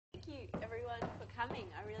coming.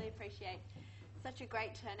 I really appreciate such a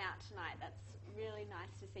great turnout tonight. That's really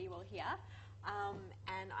nice to see you all here.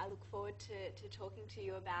 And I look forward to talking to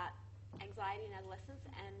you about anxiety in adolescence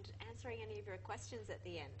and answering any of your questions at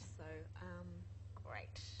the end. So,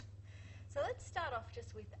 great. So let's start off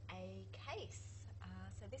just with a case.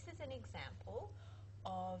 So this is an example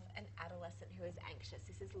of an adolescent who is anxious.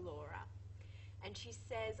 This is Laura. And she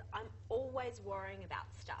says, I'm always worrying about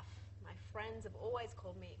stuff. My friends have always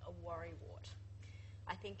called me a worrywart.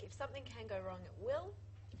 I think if something can go wrong, it will.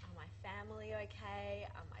 Are my family okay?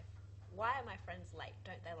 Why are my friends late?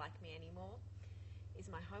 Don't they like me anymore? Is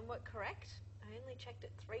my homework correct? I only checked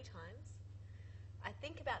it 3 times. I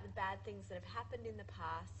think about the bad things that have happened in the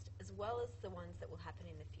past as well as the ones that will happen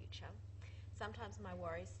in the future. Sometimes my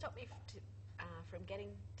worries stop me from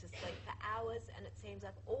getting to sleep for hours, and it seems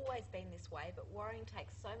I've always been this way, but worrying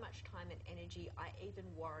takes so much time and energy, I even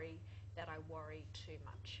worry that I worry too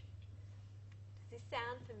much. Does this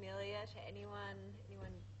sound familiar to anyone?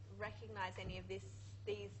 Anyone recognise any of these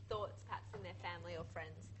thoughts perhaps in their family or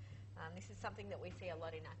friends? This is something that we see a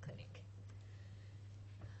lot in our clinic.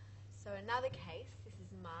 So another case, this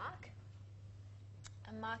is Mark.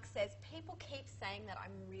 And Mark says, people keep saying that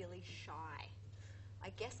I'm really shy. I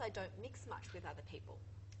guess I don't mix much with other people.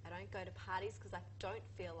 I don't go to parties because I don't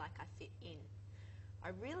feel like I fit in. I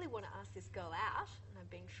really want to ask this girl out, and I've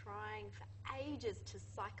been trying for ages to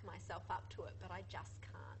psych myself up to it, but I just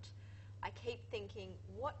can't. I keep thinking,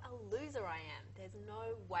 what a loser I am. There's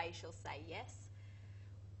no way she'll say yes.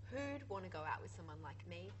 Who'd want to go out with someone like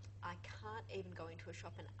me? I can't even go into a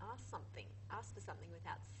shop and ask for something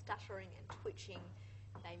without stuttering and twitching.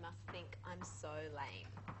 They must think I'm so lame.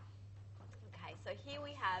 Okay, so here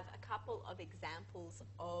we have a couple of examples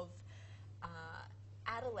of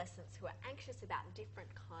adolescents who are anxious about different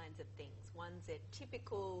kinds of things. One's a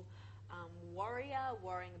typical warrior,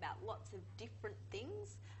 worrying about lots of different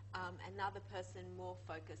things. Another person more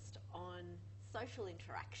focused on social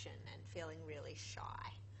interaction and feeling really shy.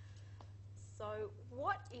 So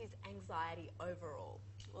what is anxiety overall?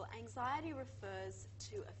 Well, anxiety refers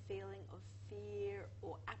to a feeling of fear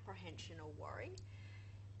or apprehension or worry.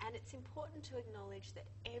 And it's important to acknowledge that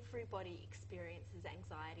everybody experiences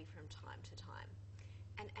anxiety from time to time.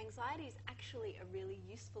 And anxiety is actually a really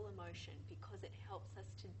useful emotion because it helps us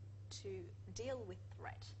to deal with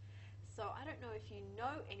threat. So I don't know if you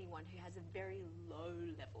know anyone who has a very low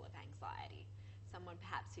level of anxiety. Someone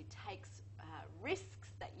perhaps who takes risks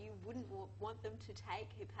that you wouldn't want them to take,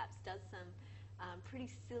 who perhaps does some pretty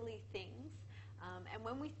silly things. And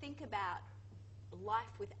when we think about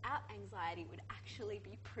life without anxiety, it would actually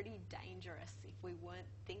be pretty dangerous if we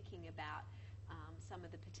weren't thinking about some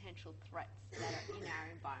of the potential threats that are in our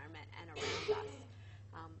environment and around us.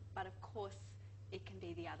 But of course, it can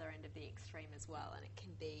be the other end of the extreme as well, and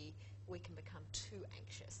we can become too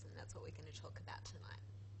anxious, and that's what we're going to talk about tonight.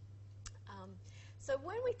 So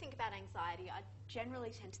when we think about anxiety, I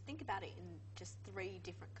generally tend to think about it in just 3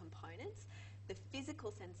 different components. The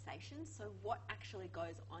physical sensations, so what actually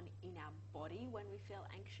goes on in our body when we feel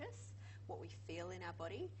anxious, what we feel in our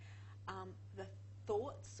body. The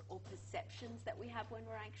thoughts or perceptions that we have when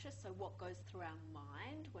we're anxious, so what goes through our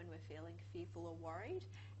mind when we're feeling fearful or worried,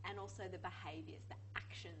 and also the behaviours, the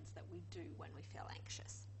actions that we do when we feel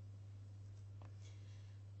anxious.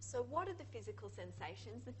 So what are the physical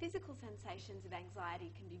sensations? The physical sensations of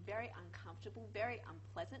anxiety can be very uncomfortable, very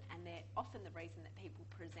unpleasant, and they're often the reason that people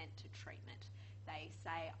present to treatment. They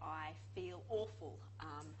say, I feel awful,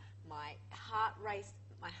 my heart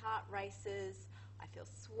races, I feel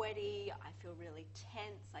sweaty, I feel really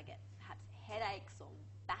tense, I get perhaps headaches or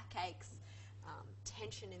backaches,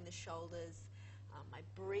 tension in the shoulders, my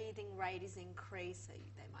breathing rate is increased, so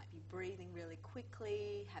they might be breathing really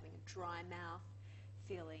quickly, having a dry mouth,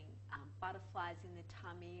 feeling butterflies in the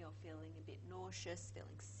tummy or feeling a bit nauseous,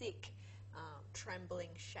 feeling sick, trembling,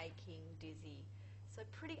 shaking, dizzy. So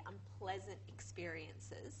pretty unpleasant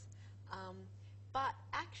experiences. But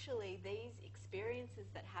actually these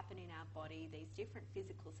experiences that happen in our body, these different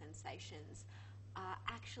physical sensations, are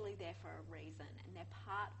actually there for a reason, and they're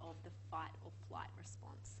part of the fight or flight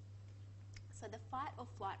response. So the fight or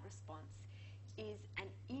flight response is an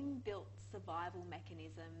inbuilt survival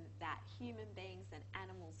mechanism that human beings and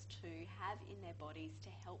animals too have in their bodies to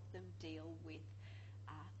help them deal with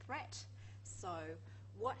threat. So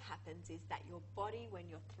what happens is that your body, when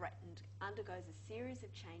you're threatened, undergoes a series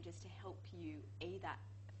of changes to help you either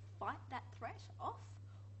fight that threat off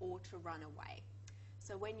or to run away.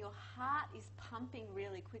 So when your heart is pumping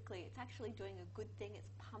really quickly, it's actually doing a good thing.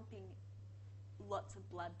 It's pumping lots of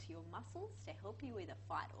blood to your muscles to help you either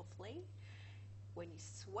fight or flee. When you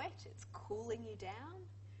sweat, it's cooling you down.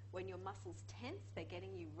 When your muscles tense, they're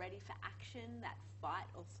getting you ready for action, that fight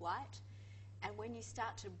or flight. And when you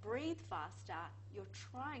start to breathe faster, you're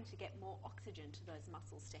trying to get more oxygen to those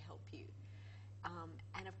muscles to help you.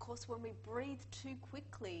 And of course, when we breathe too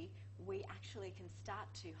quickly, we actually can start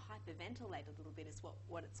to hyperventilate a little bit, is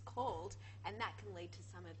what it's called, and that can lead to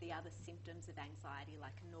some of the other symptoms of anxiety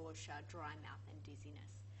like nausea, dry mouth and dizziness.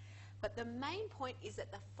 But the main point is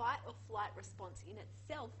that the fight or flight response in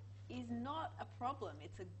itself is not a problem.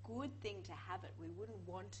 It's a good thing to have it. We wouldn't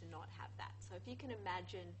want to not have that. So if you can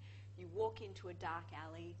imagine you walk into a dark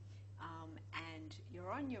alley and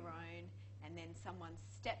you're on your own, and then someone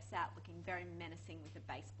steps out looking very menacing with a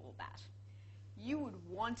baseball bat. You would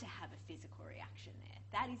want to have a physical reaction there.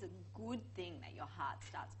 That is a good thing that your heart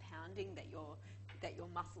starts pounding, that your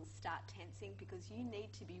muscles start tensing, because you need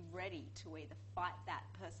to be ready to either fight that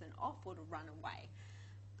person off or to run away.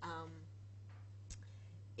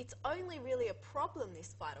 It's only really a problem,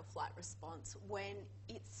 this fight or flight response, when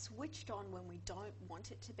it's switched on when we don't want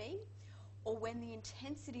it to be, or when the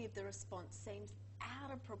intensity of the response seems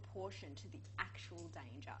out of proportion to the actual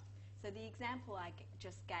danger. So the example I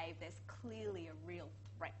just gave, there's clearly a real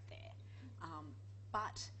threat there.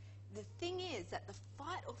 But the thing is that the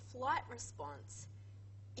fight or flight response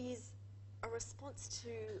is a response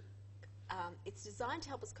to, it's designed to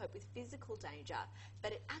help us cope with physical danger,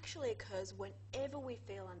 but it actually occurs whenever we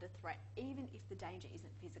feel under threat, even if the danger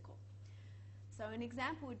isn't physical. So an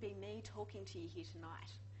example would be me talking to you here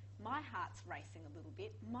tonight. My heart's racing a little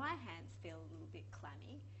bit, my hands feel a little bit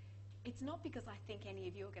clammy. It's not because I think any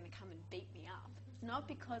of you are going to come and beat me up. It's not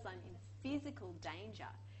because I'm in physical danger.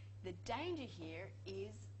 The danger here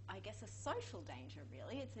is, I guess, a social danger,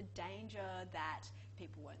 really. It's a danger that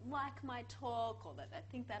people won't like my talk, or that they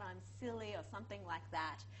think that I'm silly or something like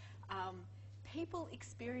that. People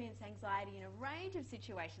experience anxiety in a range of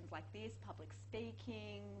situations like this: public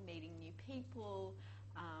speaking, meeting new people,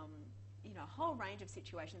 a whole range of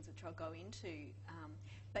situations which I'll go into.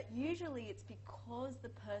 But usually it's because the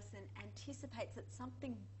person anticipates that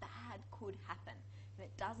something bad could happen, and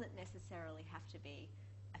it doesn't necessarily have to be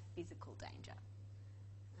a physical danger.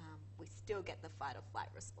 We still get the fight or flight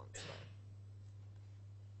response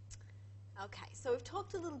though. Okay, so we've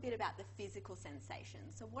talked a little bit about the physical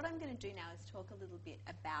sensations. So what I'm going to do now is talk a little bit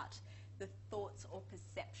about the thoughts or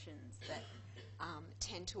perceptions that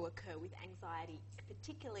tend to occur with anxiety,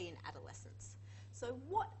 particularly in adolescence. So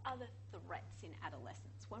what are the threats in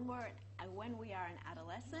adolescence? When we are an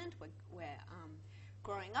adolescent, we're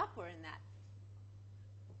growing up, we're in that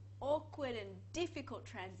awkward and difficult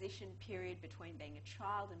transition period between being a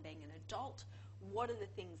child and being an adult. What are the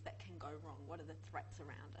things that can go wrong? What are the threats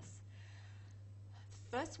around us?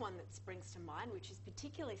 The first one that springs to mind, which is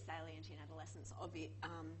particularly salient in adolescence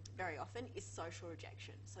very often, is social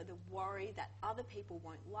rejection. So the worry that other people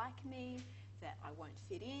won't like me, that I won't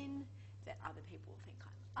fit in, that other people will think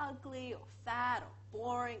I'm ugly or fat or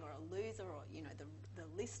boring or a loser, or the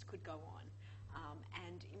list could go on.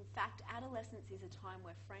 And in fact, adolescence is a time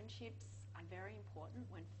where friendships are very important,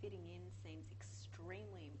 when fitting in seems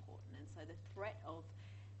extremely important, and so the threat of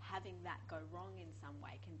having that go wrong in some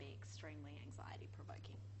way can be extremely anxiety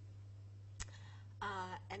provoking.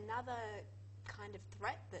 Another kind of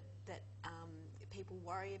threat that people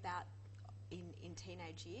worry about in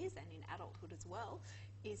teenage years and in adulthood as well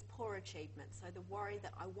is poor achievement. So the worry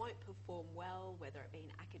that I won't perform well, whether it be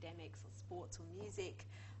in academics or sports or music,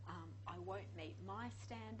 I won't meet my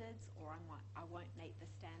standards, or I won't meet the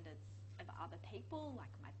standards of other people,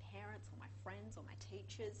 like my parents or my friends or my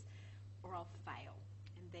teachers, or I'll fail.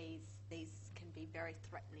 And these can be very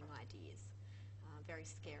threatening ideas, very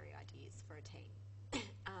scary ideas for a teen.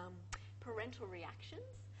 Parental reactions.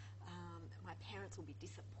 My parents will be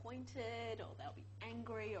disappointed, or they'll be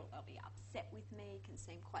angry, or they'll be upset with me, can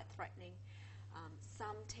seem quite threatening.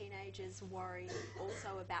 Some teenagers worry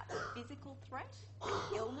also about the physical threat,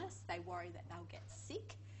 illness. They worry that they'll get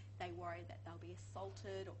sick. They worry that they'll be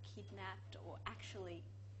assaulted or kidnapped, or actually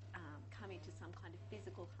come into some kind of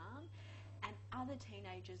physical harm. And other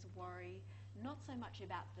teenagers worry not so much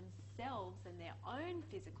about themselves and their own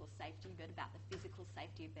physical safety, but about the physical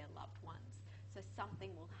safety of their loved ones. So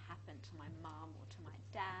something will happen to my mum or to my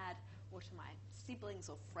dad or to my siblings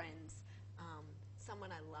or friends.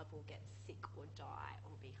 Someone I love will get sick or die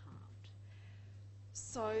or be harmed.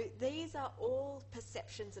 So these are all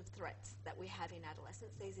perceptions of threats that we have in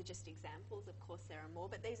adolescence. These are just examples. Of course, there are more,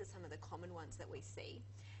 but these are some of the common ones that we see.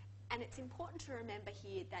 And it's important to remember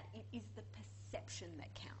here that it is the perception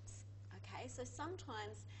that counts. Okay, so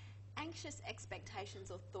sometimes anxious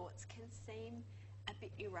expectations or thoughts can seem a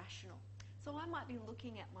bit irrational. So I might be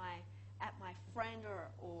looking at my friend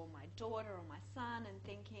or my daughter or my son and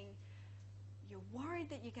thinking, you're worried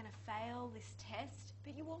that you're going to fail this test,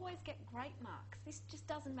 but you always get great marks. This just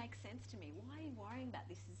doesn't make sense to me. Why are you worrying about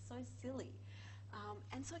this? This is so silly.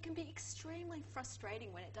 And so it can be extremely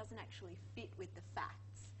frustrating when it doesn't actually fit with the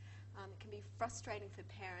facts. It can be frustrating for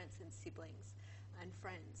parents and siblings and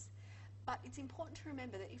friends. But it's important to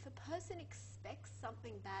remember that if a person expects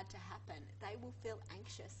something bad to happen, they will feel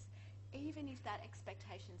anxious, even if that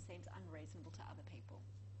expectation seems unreasonable to other people.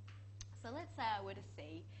 So let's say I were to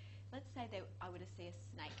see a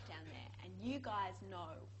snake down there, and you guys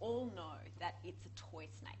all know that it's a toy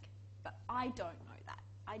snake, but I don't know that.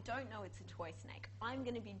 I don't know it's a toy snake. I'm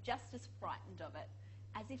going to be just as frightened of it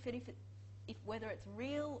as if whether it's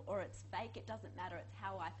real or it's fake, it doesn't matter. It's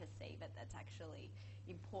how I perceive it that's actually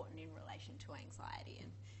important in relation to anxiety,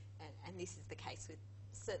 and this is the case with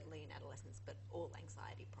certainly in adolescence, but all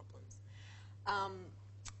anxiety problems.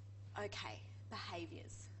 Okay,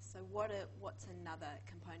 behaviours. So what's another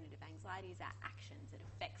component of anxiety is our actions. It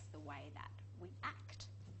affects the way that we act.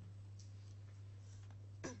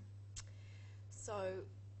 So,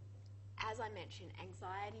 as I mentioned,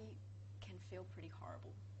 anxiety can feel pretty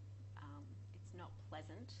horrible. It's not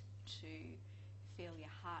pleasant to feel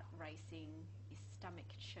your heart racing, your stomach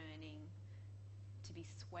churning, to be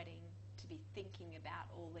sweating, to be thinking about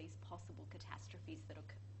all these possible catastrophes that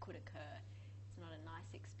could occur. It's not a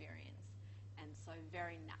nice experience. And so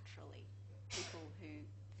very naturally, people who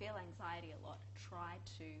feel anxiety a lot try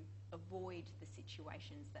to avoid the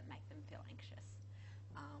situations that make them feel anxious.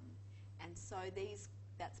 And so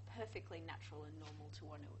that's perfectly natural and normal to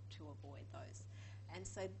want to avoid those. And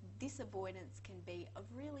so this avoidance can be of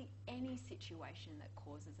really any situation that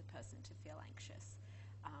causes a person to feel anxious.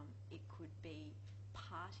 It could be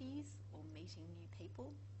parties or meeting new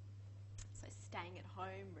people. So staying at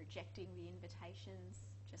home, rejecting the invitations,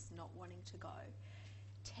 just not wanting to go.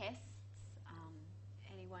 Tests.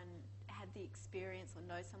 Anyone had the experience or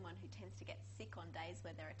know someone who tends to get sick on days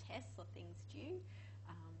where there are tests or things due?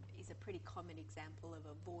 Is a pretty common example of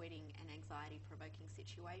avoiding an anxiety-provoking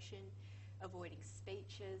situation. Avoiding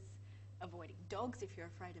speeches, avoiding dogs if you're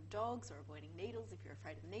afraid of dogs, or avoiding needles if you're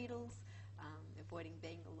afraid of needles, avoiding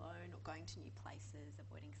being alone or going to new places,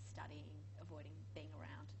 avoiding studying, avoiding being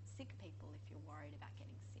around sick people if you're worried about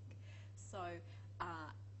getting sick. So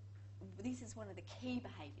this is one of the key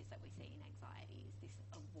behaviours that we see in anxiety, is this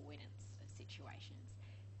avoidance of situations.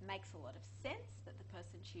 It makes a lot of sense that the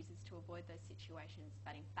person chooses to avoid those situations,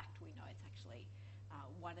 but in fact we know it's actually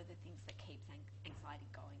one of the things that keeps anxiety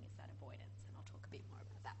going is that avoidance, and I'll talk a bit more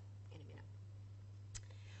about that in a minute.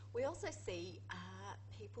 We also see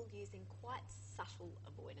people using quite subtle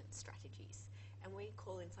avoidance strategies, and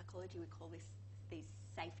in psychology we call these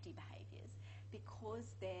safety behaviours,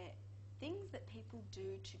 because they're things that people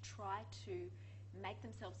do to try to make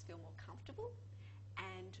themselves feel more comfortable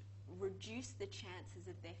and reduce the chances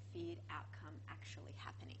of their feared outcome actually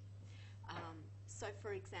happening. So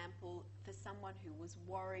for example, for someone who was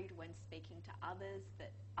worried when speaking to others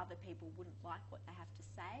that other people wouldn't like what they have to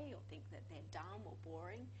say or think that they're dumb or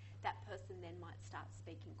boring, that person then might start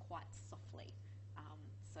speaking quite softly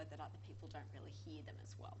so that other people don't really hear them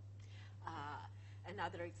as well.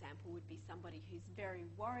 Another example would be somebody who's very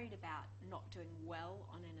worried about not doing well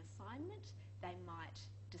on an assignment. They might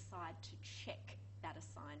decide to check that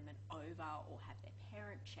assignment over or have their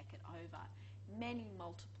parent check it over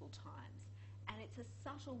multiple times. And it's a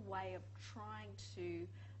subtle way of trying to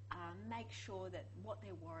make sure that what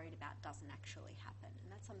they're worried about doesn't actually happen. And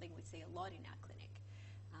that's something we see a lot in our clinic.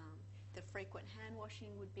 The frequent hand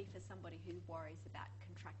washing would be for somebody who worries about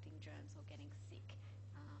contracting germs or getting sick.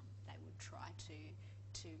 They would try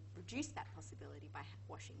to reduce that possibility by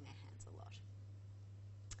washing their hands a lot.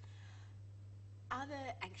 Other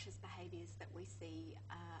anxious behaviours that we see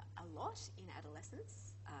a lot in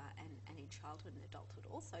adolescence and in childhood and adulthood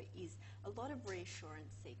also is a lot of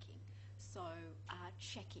reassurance seeking. So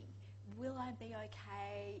checking, will I be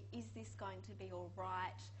okay? Is this going to be all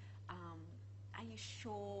right? Are you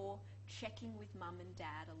sure? Checking with mum and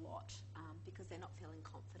dad a lot because they're not feeling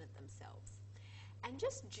confident themselves. And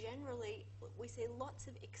just generally, we see lots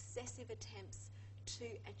of excessive attempts to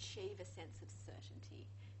achieve a sense of certainty.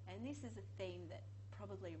 And this is a theme that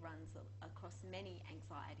probably runs across many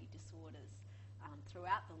anxiety disorders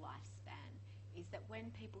throughout the lifespan, is that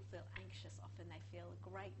when people feel anxious, often they feel a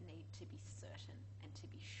great need to be certain and to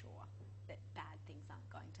be sure that bad things aren't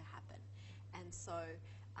going to happen. And so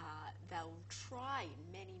they'll try in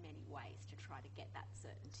many, many ways to try to get that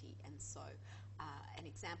certainty. And so an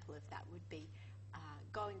example of that would be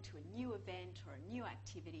going to a new event or a new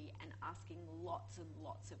activity and asking lots and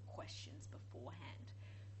lots of questions beforehand.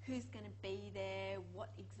 Who's going to be there? What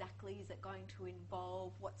exactly is it going to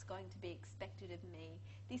involve? What's going to be expected of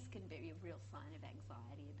this can be a real sign of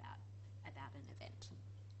anxiety about an event.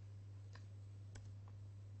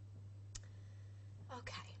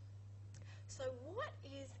 Okay, so what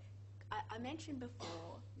is, I mentioned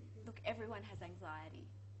before, look, everyone has anxiety,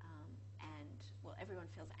 and, well, everyone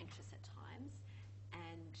feels anxious at times,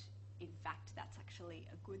 and in fact that's actually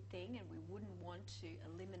a good thing, and we wouldn't want to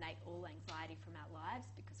eliminate all anxiety from our lives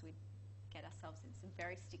because we'd get ourselves in some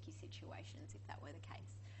very sticky situations if that were the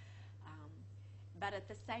case. But at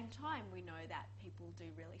the same time, we know that people do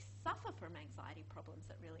really suffer from anxiety problems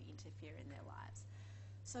that really interfere in their lives.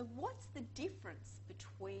 So what's the difference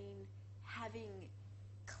between having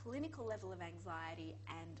clinical level of anxiety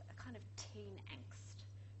and a kind of teen angst,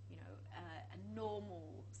 you know, a normal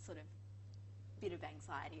sort of bit of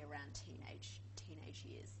anxiety around teenage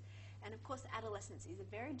years? And of course, adolescence is a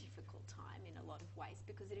very difficult time in a lot of ways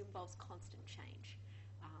because it involves constant change.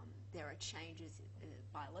 There are changes,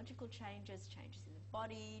 biological changes, changes in the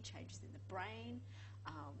body, changes in the brain,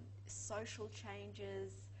 social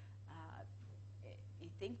changes. You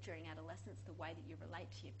think during adolescence the way that you relate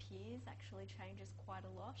to your peers actually changes quite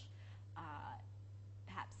a lot.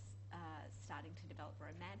 Perhaps starting to develop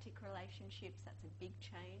romantic relationships, that's a big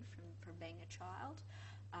change from being a child.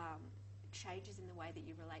 Changes in the way that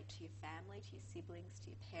you relate to your family, to your siblings,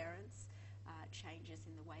 to your parents. Changes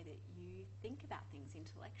in the way that you think about things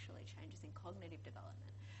intellectually, changes in cognitive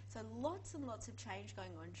development. So lots and lots of change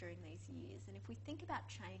going on during these years. And if we think about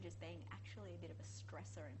change as being actually a bit of a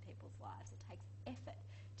stressor in people's lives, it takes effort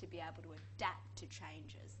to be able to adapt to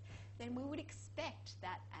changes, then we would expect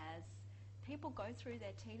that as people go through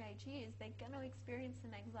their teenage years, they're going to experience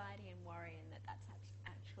some anxiety and worry, and that's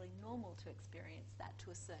actually normal to experience that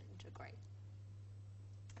to a certain degree.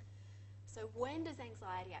 So when does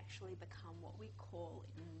anxiety actually become what we call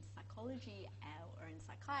in psychology or in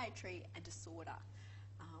psychiatry a disorder?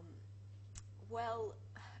 Well,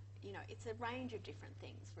 you know, it's a range of different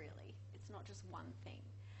things really. It's not just one thing.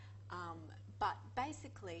 But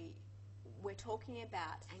basically, we're talking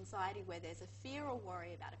about anxiety where there's a fear or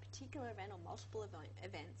worry about a particular event or multiple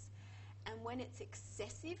events, and when it's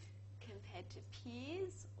excessive compared to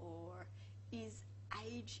peers or is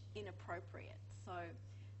age inappropriate. So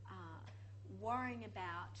worrying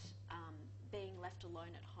about being left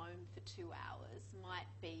alone at home for 2 hours might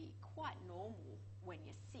be quite normal when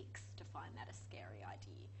you're 6 to find that a scary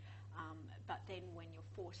idea. But then when you're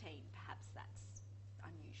 14, perhaps that's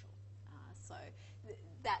unusual. So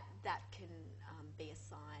that can be a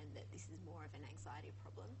sign that this is more of an anxiety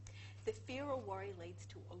problem. The fear or worry leads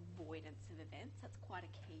to avoidance of events. That's quite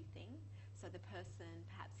a key thing. So the person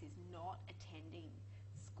perhaps is not attending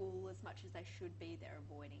school as much as they should be. They're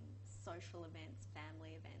avoiding social events,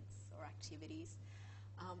 family events or activities.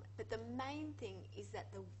 But the main thing is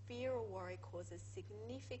that the fear or worry causes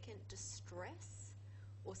significant distress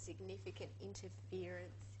or significant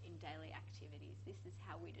interference in daily activities. This is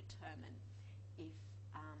how we determine if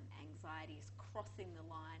anxiety is crossing the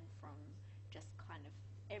line from just kind of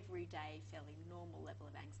everyday, fairly normal level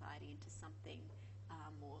of anxiety into something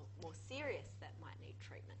more serious that might need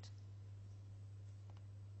treatment.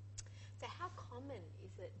 So how common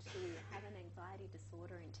is it to have an anxiety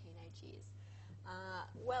disorder in teenage years?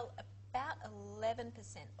 Well, about 11%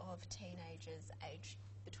 of teenagers aged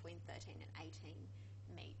between 13 and 18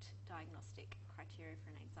 meet diagnostic criteria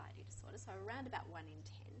for an anxiety disorder, so around about 1 in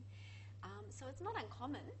 10. So it's not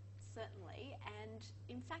uncommon, certainly, and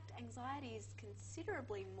in fact anxiety is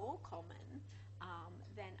considerably more common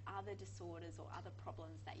than other disorders or other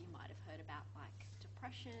problems that you might have heard about, like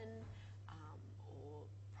depression or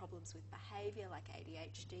problems with behaviour like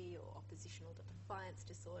ADHD or oppositional defiance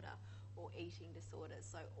disorder or eating disorders.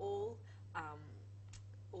 So all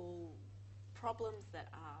problems that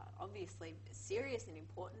are obviously serious and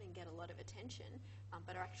important and get a lot of attention,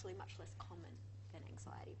 but are actually much less common than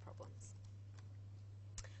anxiety problems.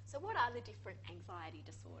 So what are the different anxiety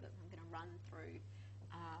disorders? I'm going to run through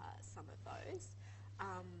some of those.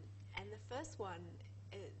 And the first one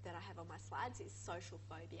that I have on my slides is social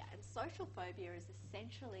phobia. And social phobia is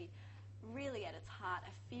essentially, really at its heart,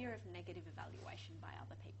 a fear of negative evaluation by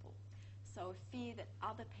other people. So a fear that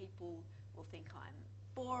other people will think I'm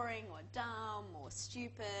boring or dumb or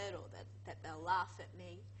stupid, or that they'll laugh at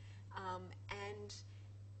me. And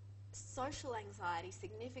social anxiety,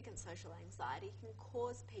 significant social anxiety, can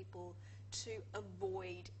cause people to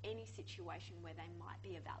avoid any situation where they might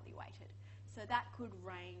be evaluated. So that could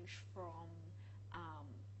range from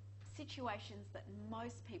situations that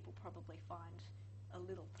most people probably find a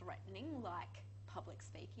little threatening, like public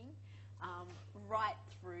speaking, right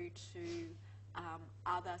through to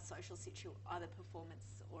other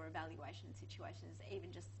performance or evaluation situations,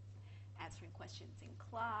 even just answering questions questions in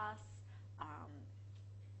class,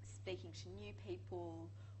 speaking to new people,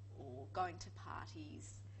 or going to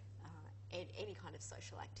parties, any kind of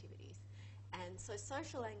social activities. And so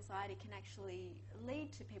social anxiety can actually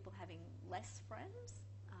lead to people having less friends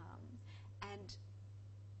and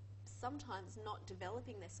sometimes not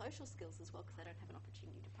developing their social skills as well because they don't have an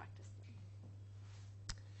opportunity to practice them.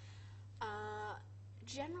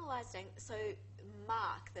 So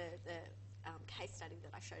Mark, the case study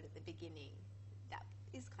that I showed at the beginning, that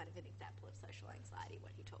is kind of an example of social anxiety,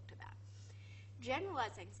 what he talked about.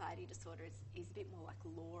 Generalised anxiety disorder is a bit more like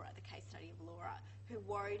Laura, the case study of Laura, who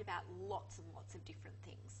worried about lots and lots of different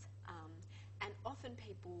things. And often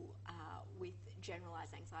people with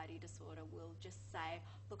generalised anxiety disorder will just say,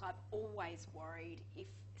 look, I've always worried if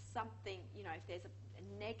something, if there's a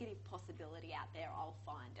negative possibility out there, I'll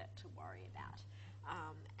find it to worry about.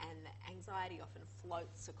 And anxiety often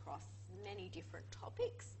floats across many different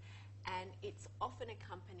topics, and it's often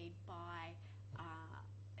accompanied by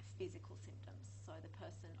physical symptoms. So the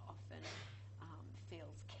person often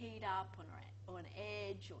feels keyed up, on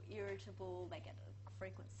edge, or irritable. They get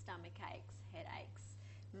frequent stomach aches, headaches,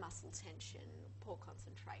 muscle tension, poor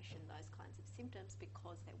concentration, those kinds of symptoms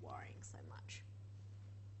because they're worrying so much.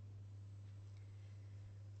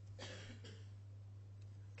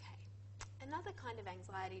 Okay. Another kind of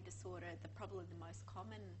anxiety disorder, probably the most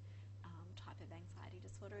common type of anxiety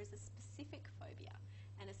disorder, is a specific phobia.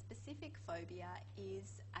 And a specific phobia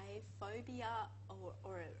is a phobia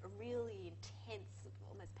or a really intense,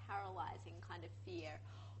 almost paralysing kind of fear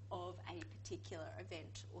of a particular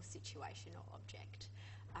event or situation or object.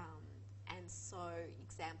 And so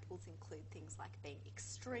examples include things like being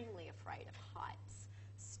extremely afraid of heights,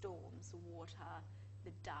 storms, water,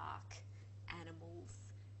 the dark, animals,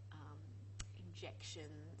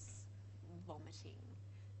 injections, vomiting,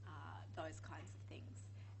 those kinds of things.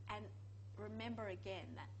 And remember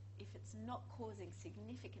again that if it's not causing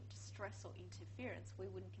significant distress or interference, we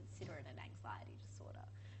wouldn't consider it an anxiety disorder.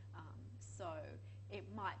 So it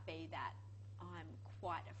might be that I'm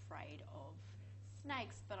quite afraid of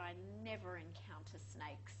snakes, but I never encounter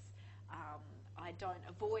snakes. I don't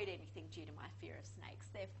avoid anything due to my fear of snakes,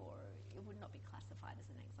 therefore it would not be classified as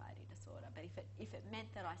an anxiety disorder. But if it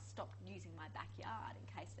meant that I stopped using my backyard in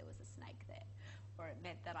case there was a snake there, or it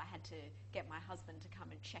meant that I had to get my husband to come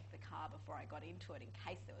and check the car before I got into it in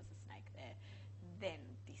case there was a snake there, then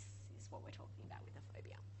this is what we're talking about with a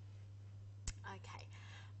phobia. Okay.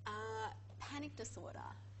 Panic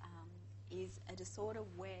disorder is a disorder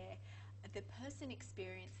where the person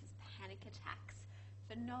experiences panic attacks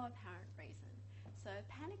for no apparent reason. So a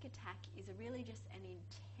panic attack is really just an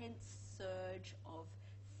intense surge of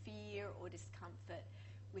fear or discomfort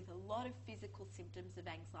with a lot of physical symptoms of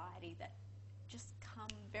anxiety that just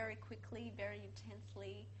come very quickly, very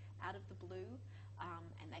intensely out of the blue,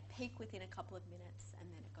 and they peak within a couple of minutes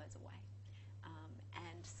and then it goes away.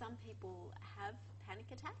 And some people have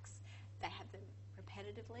panic attacks. They have them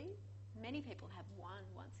repetitively. Many people have one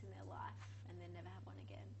once in their life and then never have one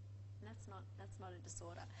again. And that's not a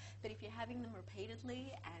disorder. But if you're having them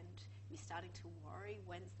repeatedly and you're starting to worry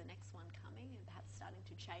when's the next one coming and perhaps starting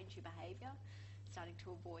to change your behaviour, starting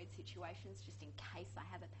to avoid situations just in case I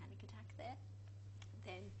have a panic attack there,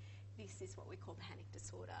 then this is what we call panic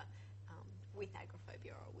disorder with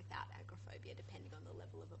agoraphobia or without agoraphobia, depending on the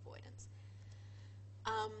level of avoidance.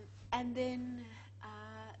 And then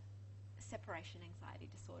separation anxiety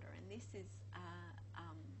disorder, and this is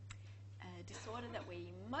a disorder that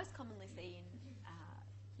we most commonly see in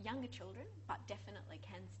younger children, but definitely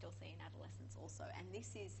can still see in adolescents also. And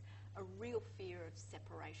this is a real fear of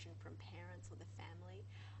separation from parents or the family.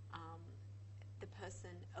 The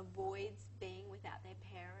person avoids being without their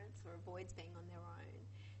parents or avoids being on their own.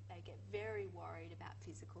 They get very worried about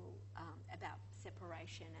about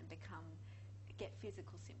separation and get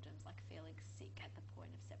physical symptoms like feeling sick at the point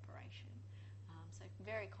of separation. So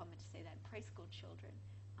very common to see that in preschool children,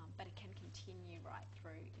 but it can continue right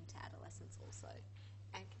through into adolescence also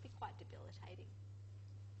and can be quite debilitating.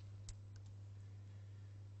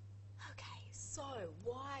 Okay, so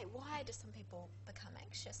why do some people become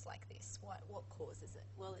anxious like this? What causes it?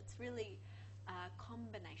 Well, it's really a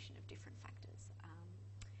combination of different factors.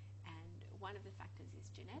 And one of the factors is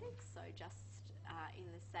genetics, so just in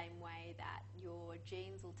the same way that your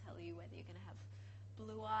genes will tell you whether you're going to have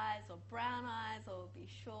blue eyes or brown eyes or be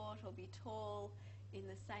short or be tall, in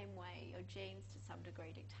the same way your genes to some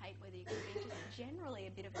degree dictate whether you're going to be just generally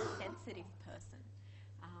a bit of a sensitive person.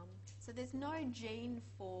 So there's no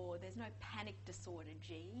panic disorder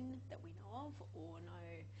gene that we know of, or no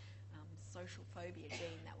social phobia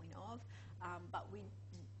gene that we know of, but we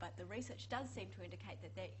but the research does seem to indicate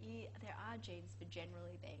that there are genes for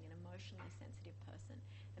generally being an emotionally sensitive person.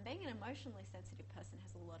 And being an emotionally sensitive person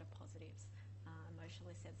has a lot of positives.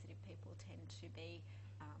 Emotionally sensitive people tend to be,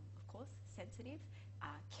 of course, sensitive,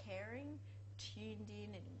 caring, tuned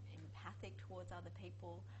in and empathic towards other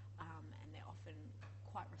people, and they're often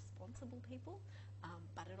quite responsible people.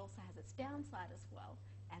 But it also has its downside as well,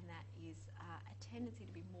 and that is a tendency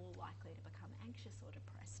to be more likely to become anxious or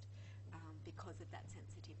depressed because of that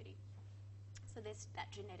sensitivity. So there's that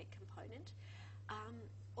genetic component.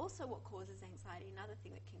 Also what causes anxiety, another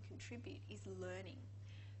thing that can contribute, is learning.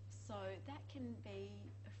 So that can be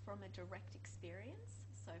from a direct experience.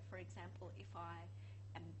 So for example, if I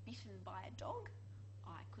am bitten by a dog,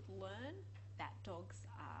 I could learn that dogs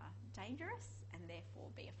are dangerous and therefore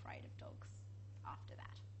be afraid of dogs after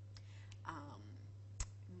that.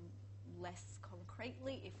 Less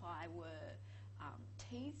concretely, if I were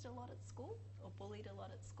teased a lot at school or bullied a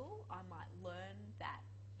lot at school, I might learn that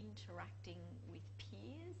interacting with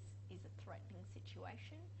peers is a threatening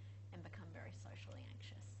situation and become very socially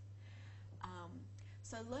anxious.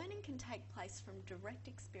 So learning can take place from direct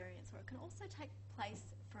experience, or it can also take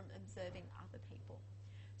place from observing other people.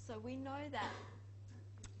 So we know that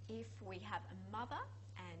if we have a mother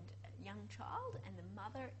and a young child, and the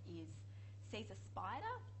mother sees a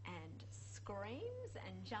spider and screams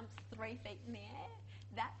and jumps 3 feet in the air,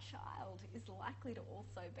 that child is likely to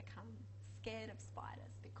also become scared of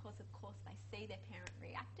spiders because, of course, they see their parent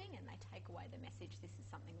reacting and they take away the message, this is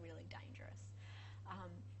something really dangerous.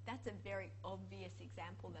 That's a very obvious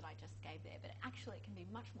example that I just gave there, but actually it can be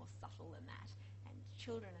much more subtle than that. And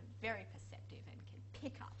children are very perceptive and can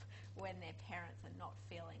pick up when their parents are not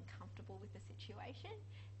feeling comfortable with the situation,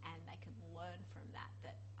 and they can learn from that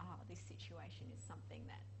this situation is something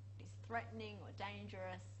that is threatening or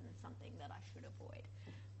dangerous and something that I should avoid.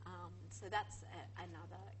 So that's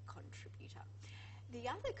another contributor.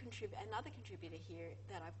 Another contributor here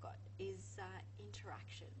that I've got is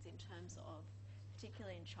interactions in terms of,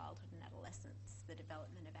 particularly in childhood and adolescence, the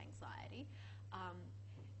development of anxiety.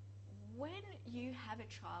 When you have a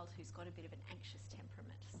child who's got a bit of an anxious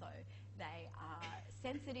temperament, so they are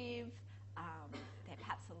sensitive, they're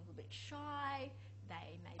perhaps a little bit shy,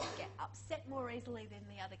 they maybe get upset more easily than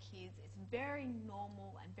the other kids, it's very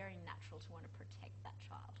normal and very natural to want to protect that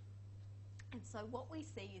child. And so what we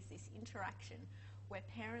see is this interaction where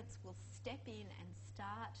parents will step in and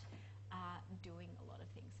start doing a lot of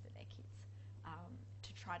things for their kids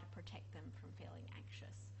to try to protect them from feeling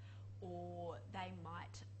anxious. Or they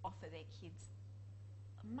might offer their kids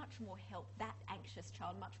much more help, that anxious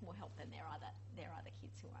child, much more help than their other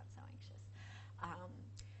kids who aren't so anxious.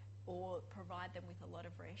 Or provide them with a lot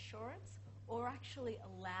of reassurance, or actually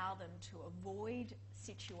allow them to avoid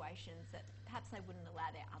situations that perhaps they wouldn't allow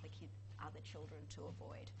their other children to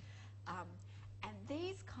avoid. And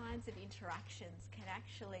these kinds of interactions can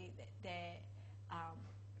actually, they're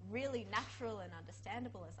really natural and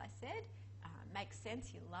understandable, as I said. Makes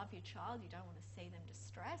sense, you love your child, you don't want to see them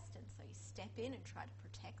distressed, and so you step in and try to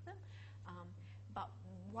protect them. But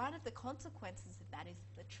one of the consequences of that is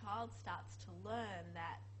the child starts to learn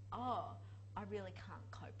that, oh, I really can't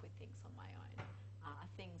cope with things on my own.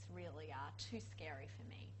 Things really are too scary for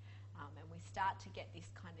me. And we start to get this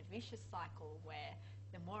kind of vicious cycle where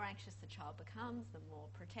the more anxious the child becomes, the more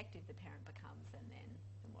protective the parent becomes, and then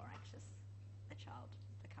the more anxious the child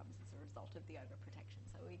becomes as a result of the overprotection.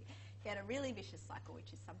 So we get a really vicious cycle,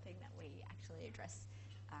 which is something that we actually address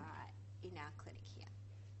in our clinic here.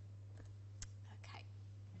 Okay.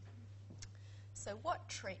 So what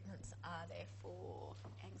treatments are there for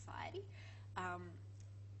anxiety?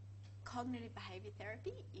 Cognitive behaviour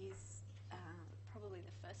therapy is probably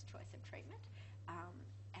the first choice of treatment,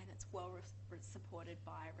 and it's well supported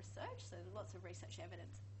by research. So there's lots of research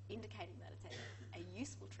evidence indicating that it's a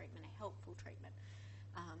useful treatment, a helpful treatment.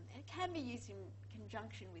 And it can be used in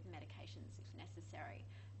conjunction with medications if necessary,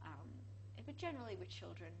 but generally with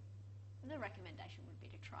children, the recommendation would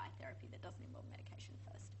be to try therapy that doesn't involve medication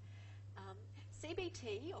first.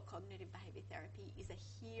 CBT, or cognitive behaviour therapy, is a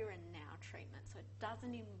here and now treatment, so it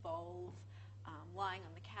doesn't involve lying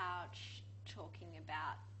on the couch, talking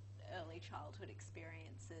about early childhood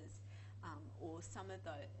experiences, or some of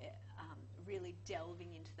the really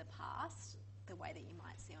delving into the past, the way that you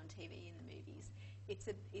might see on TV in the movies. It's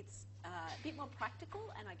a bit more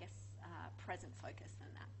practical and, I guess, present focused than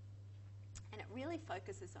that. And it really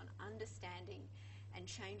focuses on understanding and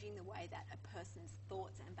changing the way that a person's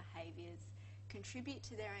thoughts and behaviours contribute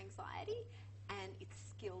to their anxiety, and it's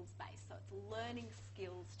skills-based. So it's learning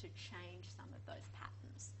skills to change some of those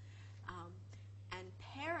patterns. And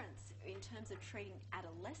parents in terms of treating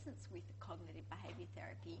adolescents with cognitive behaviour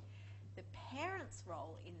therapy, the parent's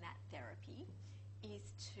role in that therapy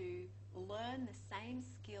is to learn the same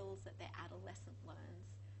skills that their adolescent learns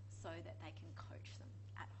so that they can coach them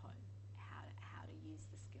at home, how to use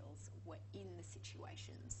the skills in the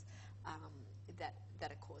situations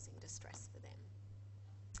that are causing distress for them.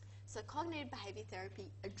 So cognitive behaviour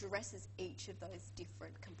therapy addresses each of those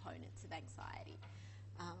different components of anxiety.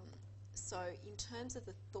 So in terms of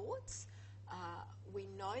the thoughts, we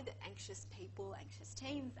know that anxious people, anxious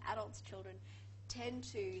teens, adults, children, tend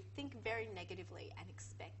to think very negatively and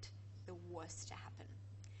expect the worst to happen.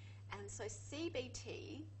 And so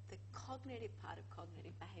CBT, the cognitive part of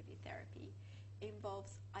cognitive behaviour therapy,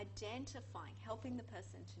 involves identifying, helping the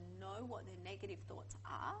person to know what their negative thoughts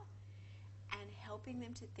are and helping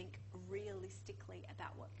them to think realistically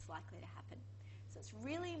about what's likely to happen. So it's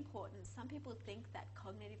really important. Some people think that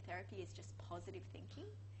cognitive therapy is just positive thinking.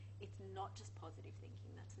 It's not just positive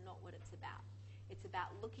thinking. That's not what it's about. It's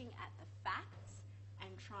about looking at the facts and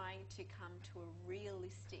trying to come to a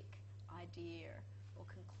realistic idea or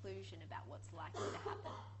conclusion about what's likely to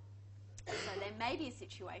happen. So there may be a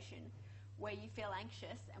situation where you feel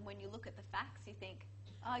anxious, and when you look at the facts, you think,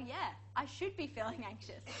 oh yeah, I should be feeling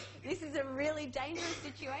anxious. This is a really dangerous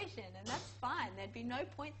situation, and that's fine. There'd be no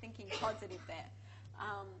point thinking positive there.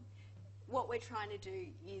 What we're trying to do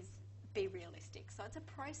is be realistic. So it's a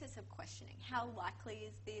process of questioning. How likely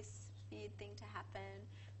is this feared thing to happen?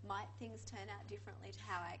 Might things turn out differently to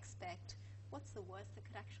how I expect? What's the worst that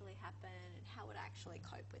could actually happen, and how would I actually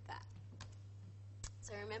cope with that?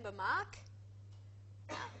 So remember Mark?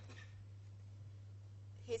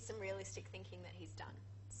 Here's some realistic thinking that he's done.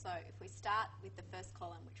 So if we start with the first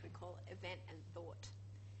column, which we call event and thought,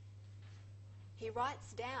 he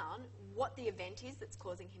writes down what the event is that's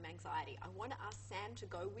causing him anxiety. I want to ask Sam to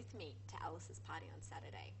go with me to Alice's party on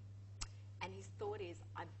Saturday. And his thought is,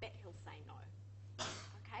 I bet he'll say no.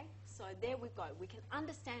 Okay, so there we go. We can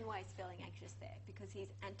understand why he's feeling anxious there, because he's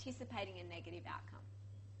anticipating a negative outcome,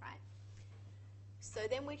 right? So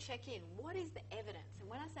then we check in. What is the evidence? And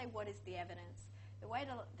when I say what is the evidence, the way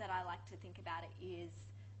that I like to think about it is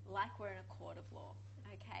like we're in a court of law,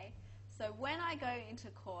 okay? So when I go into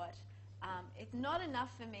court, it's not enough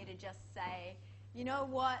for me to just say, you know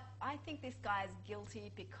what, I think this guy's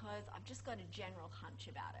guilty because I've just got a general hunch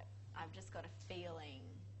about it. I've just got a feeling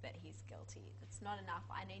that he's guilty. It's not enough.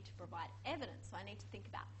 I need to provide evidence. So I need to think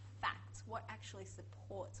about facts, what actually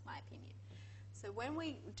supports my opinion. So when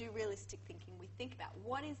we do realistic thinking, we think about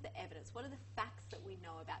what is the evidence, what are the facts that we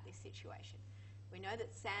know about this situation. We know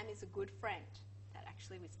that Sam is a good friend, that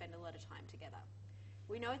actually we spend a lot of time together.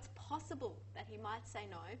 We know it's possible that he might say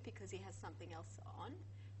no because he has something else on,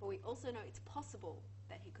 but we also know it's possible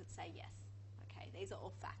that he could say yes. Okay, these are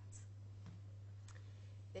all facts.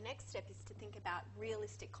 The next step is to think about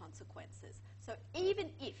realistic consequences. So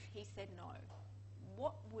even if he said no,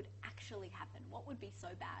 what would actually happen? What would be so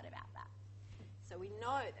bad about that? So we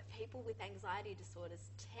know that people with anxiety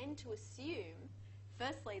disorders tend to assume,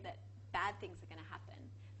 firstly, that bad things are going to happen,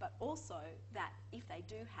 but also that if they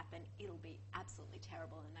do happen, it'll be absolutely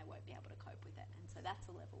terrible and they won't be able to cope with it. And so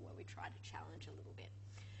that's a level where we try to challenge a little bit.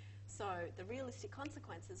 So the realistic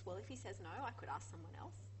consequences, well, if he says no, I could ask someone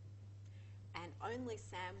else. And only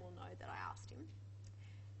Sam will know that I asked him.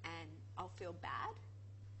 And I'll feel bad.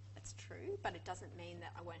 That's true, but it doesn't mean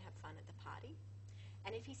that I won't have fun at the party.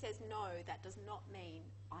 And if he says no, that does not mean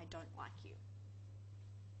I don't like you.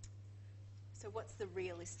 So what's the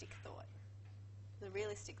realistic thought? The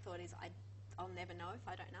realistic thought is I'll never know if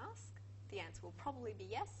I don't ask. The answer will probably be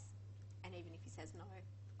yes, and even if he says no,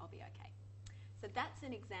 I'll be okay. So that's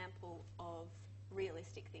an example of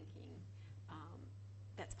realistic thinking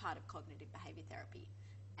that's part of cognitive behaviour therapy.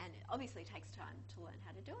 And it obviously takes time to learn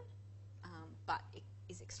how to do it, but it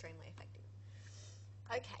is extremely effective.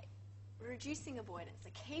 Okay, reducing avoidance.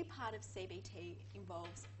 A key part of CBT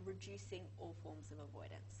involves reducing all forms of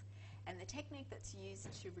avoidance. And the technique that's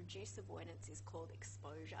used to reduce avoidance is called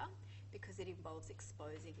exposure, because it involves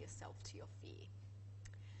exposing yourself to your fear.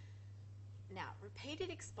 Now, repeated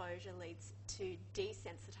exposure leads to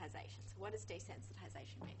desensitization. So what does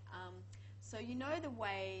desensitization mean? So you know the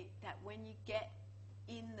way that when you get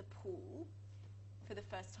in the pool for the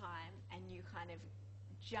first time and you kind of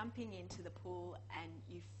jumping into the pool and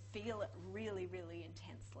you feel it really, really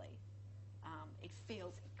intensely. It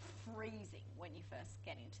feels freezing when you first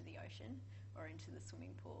get into the ocean or into the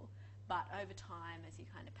swimming pool, but over time as you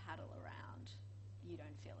kind of paddle around, you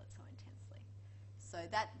don't feel it so intensely. So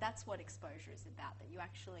that's what exposure is about, that you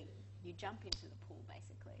jump into the pool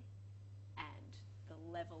basically, and the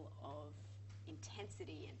level of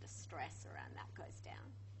intensity and distress around that goes down.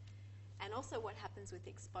 And also what happens with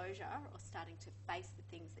exposure or starting to face the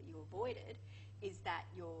things that you avoided is that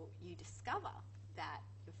you discover that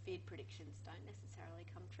your feared predictions don't necessarily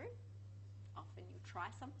come true. Often you'll try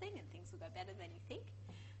something and things will go better than you think.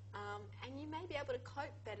 And you may be able to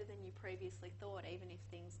cope better than you previously thought, even if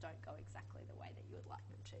things don't go exactly the way that you would like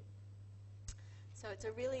them to. So it's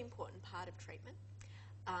a really important part of treatment,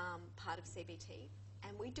 part of CBT.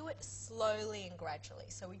 And we do it slowly and gradually,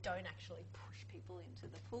 so we don't actually push people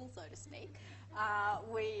into the pool, so to speak.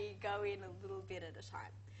 We go in a little bit at a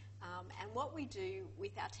time. And what we do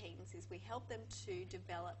with our teens is we help them to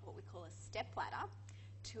develop what we call a step ladder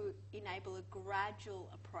to enable a gradual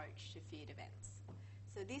approach to feared events.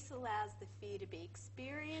 So this allows the fear to be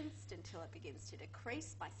experienced until it begins to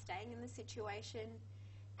decrease by staying in the situation,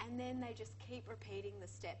 and then they just keep repeating the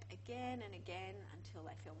step again and again until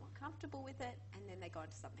they feel more comfortable with it, and then they go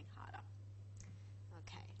into something harder.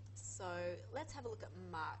 Okay, so let's have a look at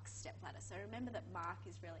Mark's step ladder. So remember that Mark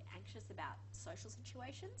is really anxious about social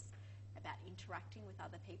situations, about interacting with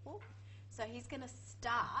other people. So he's going to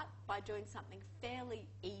start by doing something fairly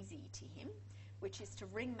easy to him, which is to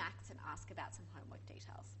ring Max and ask about some homework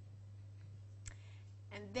details.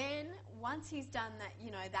 And then once he's done that,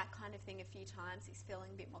 that kind of thing a few times, he's feeling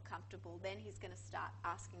a bit more comfortable, then he's going to start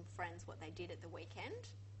asking friends what they did at the weekend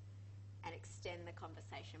and extend the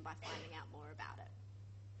conversation by finding out more about it.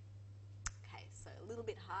 Okay, so a little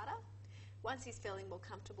bit harder. Once he's feeling more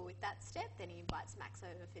comfortable with that step, then he invites Max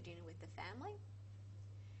over for dinner with the family,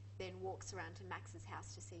 then walks around to Max's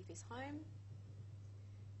house to see if he's home,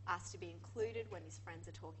 asks to be included when his friends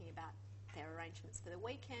are talking about their arrangements for the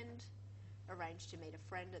weekend, arrange to meet a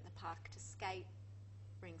friend at the park to skate,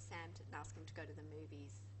 ring Sam and ask him to go to the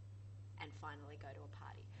movies, and finally go to a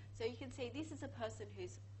party. So you can see this is a person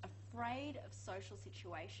who's afraid of social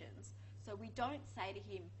situations, so we don't say to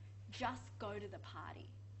him, just go to the party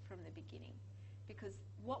from the beginning. Because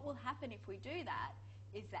what will happen if we do that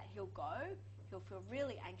is that he'll feel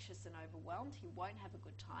really anxious and overwhelmed, he won't have a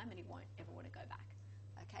good time, and he won't ever want to go back.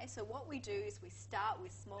 Okay, so what we do is we start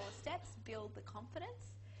with smaller steps, build the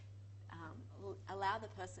confidence, allow the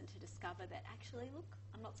person to discover that actually, look,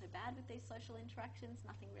 I'm not so bad with these social interactions,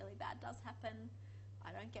 nothing really bad does happen,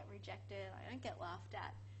 I don't get rejected, I don't get laughed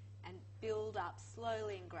at, and build up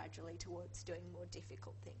slowly and gradually towards doing more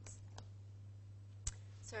difficult things.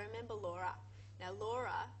 So remember Laura. Now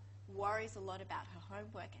Laura worries a lot about her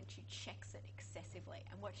homework and she checks it excessively,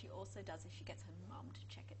 and what she also does is she gets her mum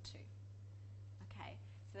to check it too. Okay,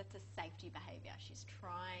 so that's a safety behaviour. She's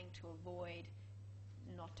trying to avoid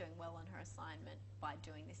not doing well on her assignment by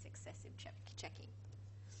doing this excessive checking.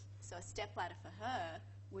 So a step ladder for her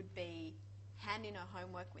would be hand in her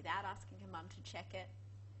homework without asking her mum to check it,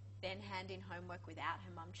 then hand in homework without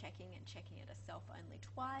her mum checking and checking it herself only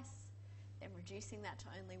twice, then reducing that to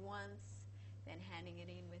only once, then handing it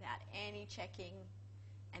in without any checking,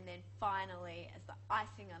 and then finally, as the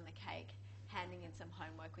icing on the cake, handing in some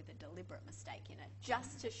homework with a deliberate mistake in it,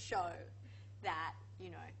 just to show that,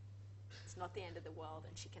 it's not the end of the world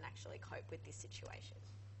and she can actually cope with this situation.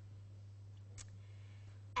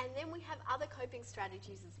 And then we have other coping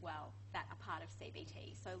strategies as well that are part of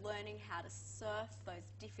CBT. So learning how to surf those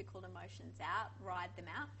difficult emotions out, ride them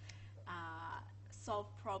out, solve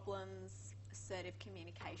problems, assertive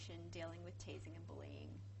communication, dealing with teasing and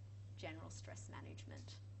bullying, general stress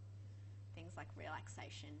management, things like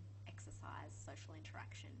relaxation, exercise, social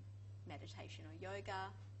interaction, meditation or yoga,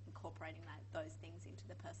 incorporating those things into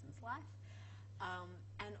the person's life,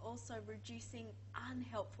 and also reducing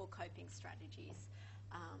unhelpful coping strategies.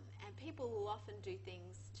 And people will often do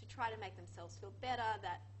things to try to make themselves feel better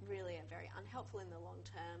that really are very unhelpful in the long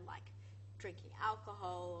term, like drinking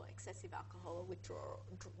alcohol, excessive alcohol, or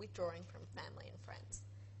withdrawing from family and friends.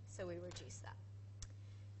 So we reduce that.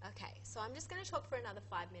 Okay, so I'm just going to talk for another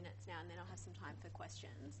 5 minutes now, and then I'll have some time for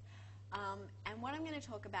questions. And what I'm going to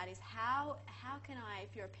talk about is how can I,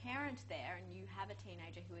 if you're a parent there and you have a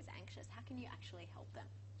teenager who is anxious, how can you actually help them?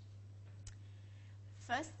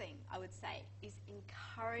 First thing I would say is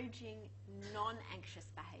encouraging non-anxious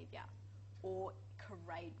behaviour, or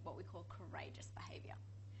what we call courageous behaviour.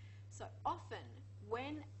 So often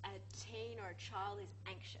when a teen or a child is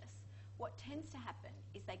anxious, what tends to happen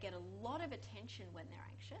is they get a lot of attention when they're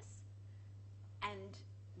anxious, and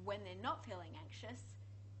when they're not feeling anxious,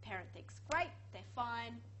 parent thinks, great, they're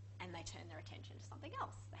fine, and they turn their attention to something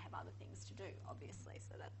else. They have other things to do, obviously,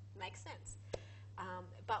 so that makes sense.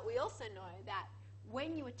 But we also know that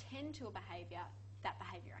when you attend to a behaviour, that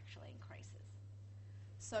behaviour actually increases.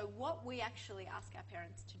 So what we actually ask our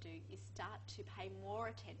parents to do is start to pay more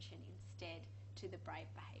attention instead to the brave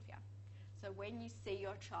behaviour. So when you see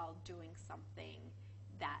your child doing something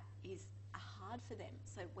that is hard for them.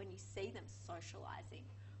 So when you see them socialising,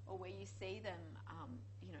 or where you see them,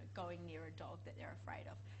 going near a dog that they're afraid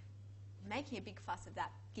of, making a big fuss of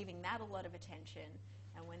that, giving that a lot of attention,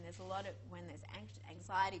 and when there's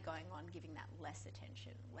anxiety going on, giving that less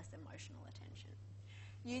attention, less emotional attention.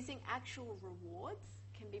 Using actual rewards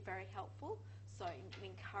can be very helpful. So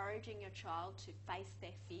encouraging your child to face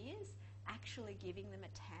their fears, actually giving them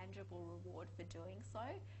a tangible reward for doing so.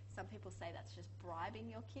 Some people say that's just bribing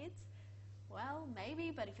your kids. Well,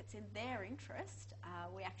 maybe, but if it's in their interest,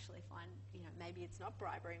 we actually find, maybe it's not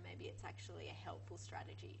bribery, maybe it's actually a helpful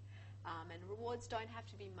strategy. And rewards don't have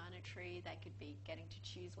to be monetary. They could be getting to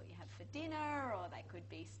choose what you have for dinner, or they could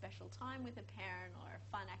be special time with a parent, or a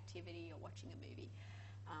fun activity, or watching a movie.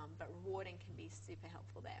 But rewarding can be super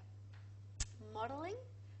helpful there. Modelling,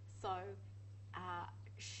 so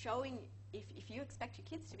showing, if you expect your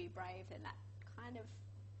kids to be brave, then that kind of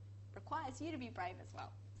requires you to be brave as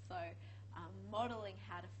well. So modelling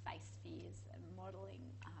how to face fears and modelling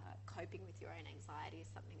coping with your own anxiety is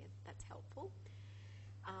something that's helpful.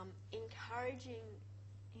 Encouraging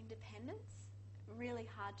independence, really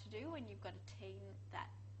hard to do when you've got a teen that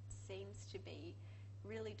seems to be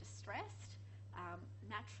really distressed.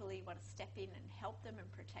 Naturally you want to step in and help them and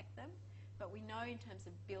protect them, but we know in terms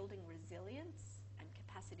of building resilience and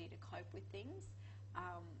capacity to cope with things,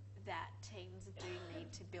 that teens do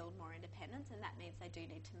need to build more independence, and that means they do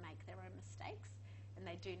need to make their own mistakes, and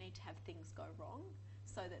they do need to have things go wrong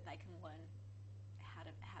so that they can learn how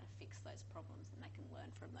to fix those problems, and they can learn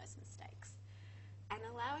from those mistakes. And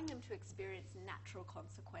allowing them to experience natural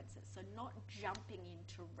consequences, so not jumping in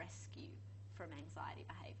to rescue from anxiety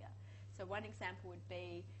behaviour. So one example would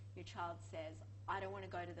be your child says, I don't want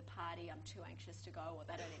to go to the party, I'm too anxious to go, or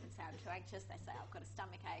they don't even say I'm too anxious, they say I've got a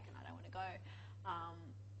stomach ache and I don't want to go.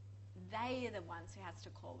 They are the ones who has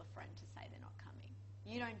to call a friend to say they're not coming.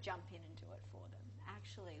 You don't jump in and do it for them.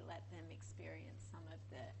 Actually let them experience some of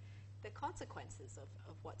the consequences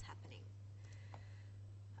of what's happening.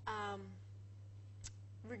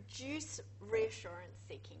 Reduce reassurance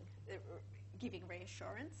seeking, giving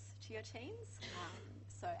reassurance to your teens.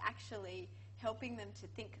 So actually helping them to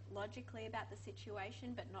think logically about the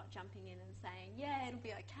situation, but not jumping in and saying, yeah, it'll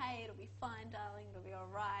be okay, it'll be fine, darling, it'll be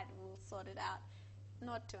all right, we'll sort it out.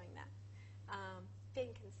 Not doing that.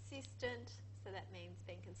 Being consistent, so that means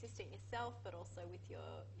being consistent yourself, but also with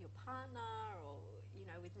your partner, or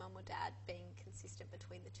with mum or dad, being consistent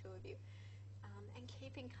between the two of you. And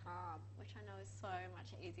keeping calm, which I know is so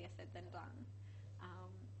much easier said than done.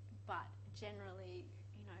 But generally,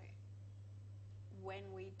 when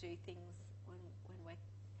we do things,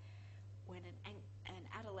 when an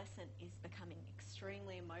adolescent is becoming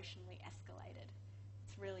extremely emotionally escalated,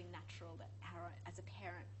 it's really natural that as a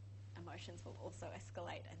parent, emotions will also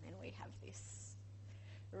escalate, and then we have this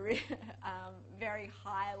very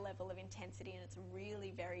high level of intensity, and it's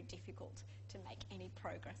really very difficult to make any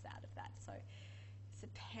progress out of that. So it's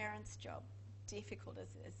a parent's job, difficult as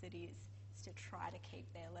it is to try to keep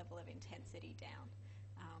their level of intensity down,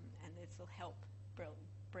 and this will help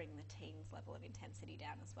bring the teens' level of intensity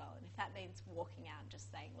down as well. And if that means walking out and just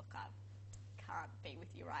saying, look, I can't be with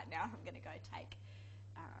you right now, I'm going to go take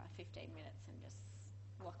 15 minutes and just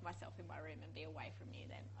lock myself in my room and be away from you,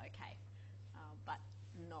 then okay. But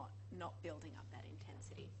not building up that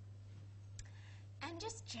intensity. And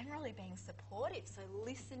just generally being supportive, so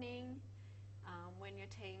listening when your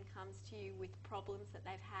teen comes to you with problems that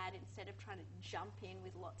they've had, instead of trying to jump in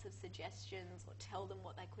with lots of suggestions or tell them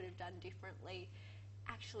what they could have done differently,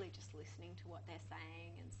 actually just listening to what they're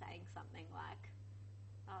saying and saying something like,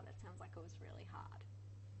 oh, that sounds like it was really hard.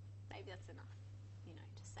 Maybe that's enough,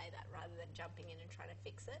 to say that rather than jumping in and trying to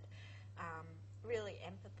fix it. Really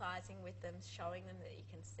empathising with them, showing them that you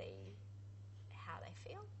can see how they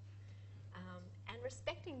feel. And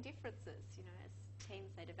respecting differences, as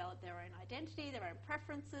teens, they develop their own identity, their own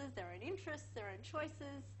preferences, their own interests, their own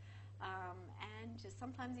choices, and just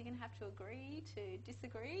sometimes you're going to have to agree to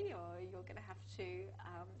disagree, or you're going to have to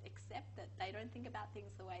accept that they don't think about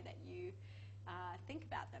things the way that you think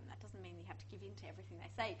about them. That doesn't mean you have to give in to everything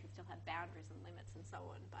they say. You can still have boundaries and limits and so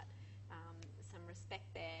on, but some respect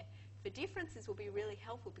there for differences will be really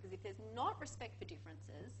helpful, because if there's not respect for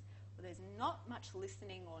differences, or there's not much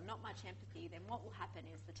listening or not much empathy, then what will happen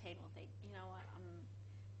is the teen will think, you know what,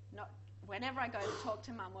 whenever I go to talk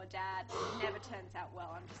to mum or dad, it never turns out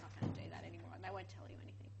well, I'm just not going to do that anymore, and they won't tell you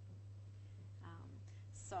anything.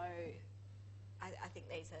 So I think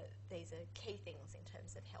these are key things in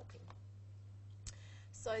terms of helping.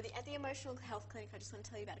 So at the Emotional Health Clinic, I just want to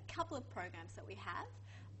tell you about a couple of programs that we have.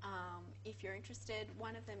 If you're interested,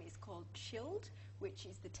 one of them is called Chilled, which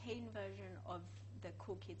is the teen version of the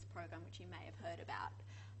Cool Kids program, which you may have heard about.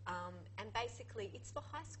 And basically, it's for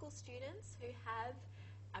high school students who have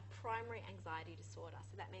a primary anxiety disorder.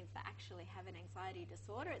 So that means they actually have an anxiety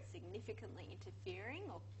disorder. It's significantly interfering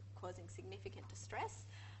or causing significant distress,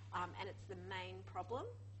 and it's the main problem.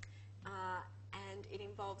 And it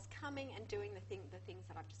involves coming and doing the things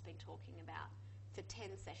that I've just been talking about for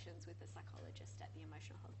 10 sessions with a psychologist at the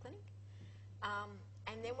Emotional Health Clinic.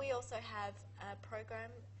 And then we also have a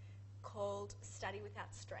program called Study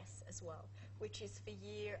Without Stress as well, which is for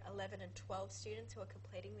year 11 and 12 students who are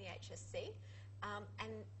completing the HSC.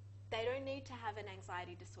 And they don't need to have an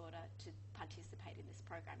anxiety disorder to participate in this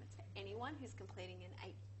program. It's for anyone who's completing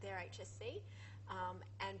their HSC.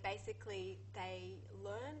 And basically they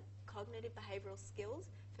learn cognitive behavioural skills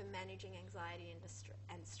for managing anxiety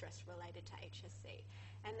and stress related to HSC.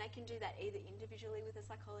 And they can do that either individually with a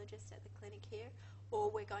psychologist at the clinic here, or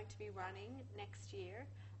we're going to be running next year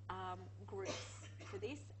groups for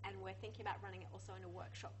this, and we're thinking about running it also in a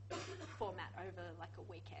workshop format over like a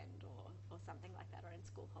weekend or something like that, or in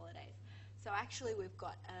school holidays. So actually we've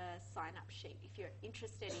got a sign-up sheet. If you're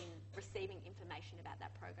interested in receiving information about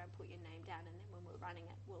that program, put your name down, and then when we're running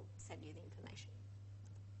it, we'll send you the information.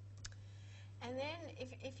 And then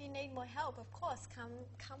if you need more help, of course, come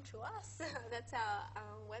to us. That's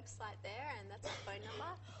our website there, and that's our phone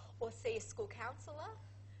number. Or see a school counsellor.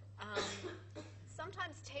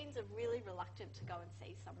 Sometimes teens are really reluctant to go and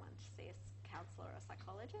see someone, to see a counsellor or a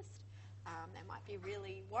psychologist. They might be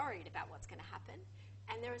really worried about what's going to happen.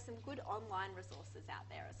 And there are some good online resources out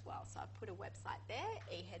there as well. So I've put a website there,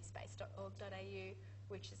 eheadspace.org.au,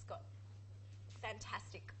 which has got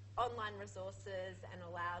fantastic online resources and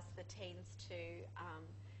allows the teens to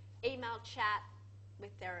email chat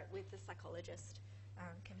with the psychologist.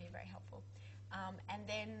 Can be very helpful. And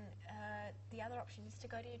then the other option is to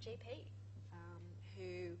go to your GP,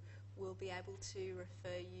 who will be able to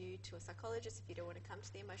refer you to a psychologist if you don't want to come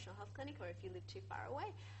to the Emotional Health Clinic, or if you live too far away,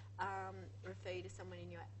 refer you to someone in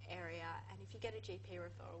your area. And if you get a GP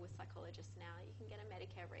referral with psychologists now, you can get a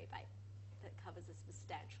Medicare rebate that covers a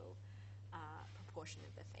substantial proportion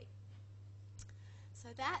of the fee. So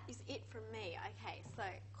that is it from me. Okay, so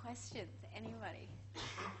questions, anybody?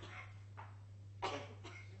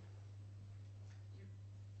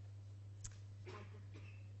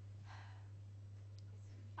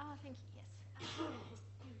 Oh, thank you, yes.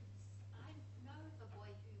 I know of a boy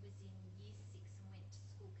who was in year 6 and went to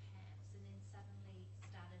school camps, and then suddenly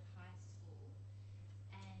started high school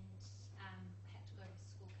and had to go to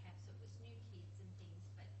school camp. So it was new kids and things,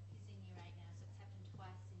 but he's in year 8 now, so it's happened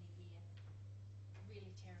twice in a year.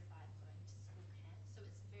 Really terrified of going to school camp. So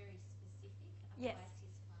it's very specific, otherwise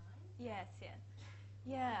he's fine. Yes, yes.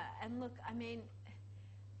 Yeah, and look, I mean,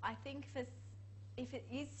 I think if it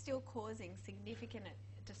is still causing significant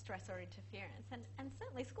distress or interference, and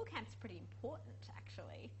certainly school camp's pretty important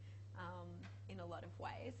actually in a lot of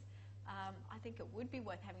ways, I think it would be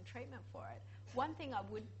worth having treatment for it. One thing I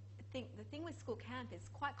would think, the thing with school camp is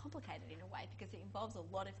quite complicated in a way because it involves a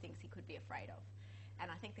lot of things he could be afraid of. And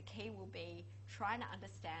I think the key will be trying to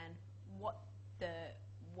understand what the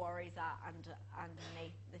worries are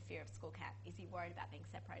underneath the fear of school camp. Is he worried about being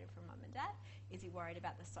separated from mum and dad? Is he worried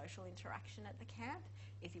about the social interaction at the camp?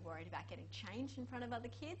 Is he worried about getting changed in front of other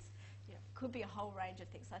kids? You know, could be a whole range of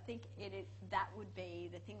things. So I think that would be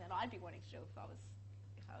the thing that I'd be wanting to do if I was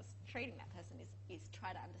treating that person, is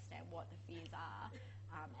try to understand what the fears are,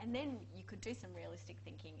 and then you could do some realistic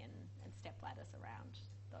thinking and step ladders around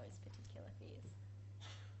those particular fears.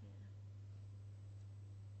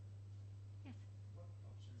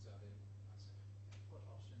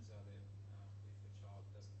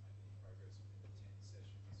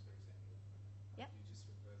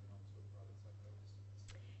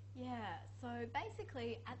 Yeah, so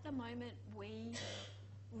basically at the moment we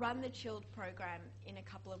run the Chilled program in a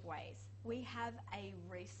couple of ways. We have a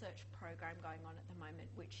research program going on at the moment,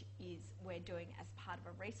 which is we're doing as part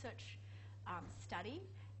of a research study,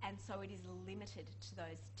 and so it is limited to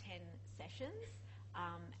those 10 sessions,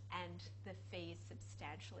 and the fee is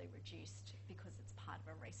substantially reduced because it's part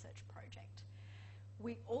of a research project.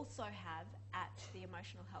 We also have at the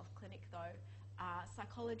Emotional Health Clinic though,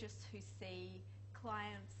 psychologists who see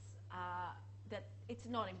clients that it's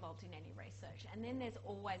not involved in any research, and then there's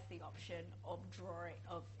always the option of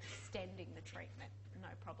extending the treatment, no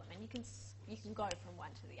problem, and you can go from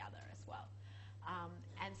one to the other as well.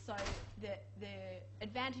 And so the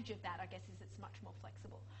advantage of that, I guess, is it's much more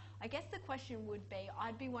flexible. I guess the question would be,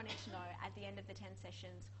 I'd be wanting to know at the end of the 10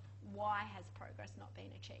 sessions, why has progress not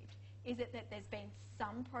been achieved? Is it that there's been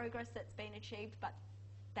some progress that's been achieved, but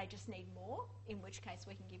they just need more, in which case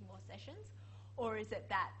we can give more sessions? Or is it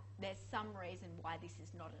that there's some reason why this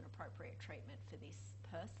is not an appropriate treatment for this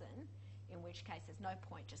person, in which case there's no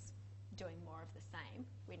point just doing more of the same.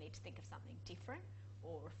 We need to think of something different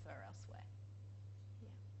or refer elsewhere.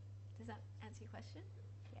 Yeah. Does that answer your question?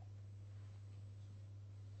 Yeah.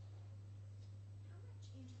 How much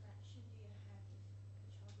interaction do you have if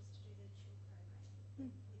the child was to do the chill program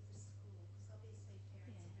with the school? Because obviously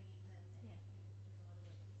parents are bringing them and Yeah. you're doing a lot of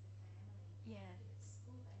work with the family. Yeah. If it's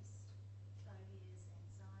school-based phobias,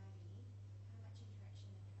 anxiety, how much interaction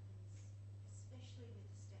then happens, especially with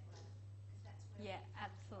the step ladder? Because that's where Yeah, we come to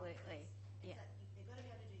absolutely. office. Yeah. It's like they've got to be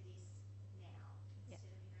able to do this now Yeah.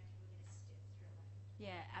 instead of, okay, we're going to step through it.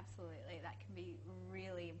 Yeah, absolutely. That can be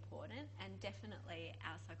really important, and definitely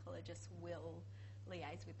our psychologists will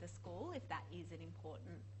liaise with the school if that is an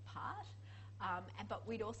important part. But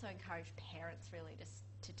we'd also encourage parents really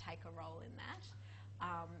to take a role in that.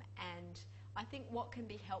 And I think what can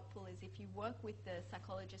be helpful is if you work with the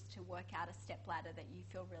psychologist to work out a step ladder that you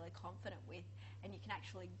feel really confident with, and you can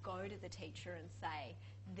actually go to the teacher and say,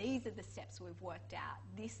 these are the steps we've worked out,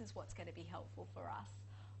 this is what's going to be helpful for us.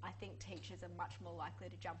 I think teachers are much more likely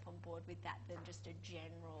to jump on board with that than just a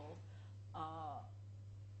general,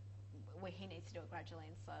 where he needs to do it gradually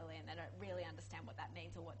and slowly, and they don't really understand what that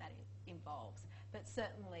means or what that involves. But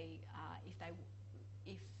certainly,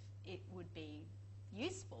 if it would be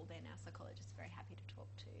useful, then our psychologist is very happy to talk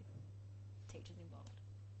to teachers involved.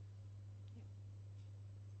 Yeah.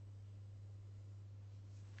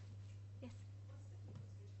 Yes?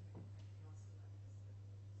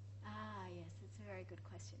 Yes, it's a very good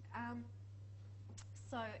question.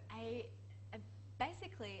 So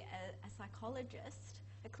basically a psychologist,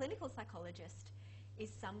 a clinical psychologist,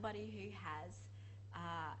 is somebody who has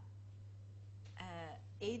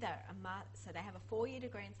either so they have a 4-year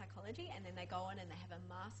degree in psychology, and then they go on and they have a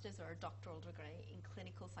master's or a doctoral degree in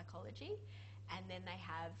clinical psychology, and then they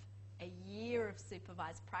have a year of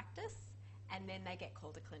supervised practice, and then they get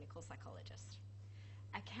called a clinical psychologist.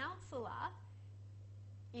 A counsellor,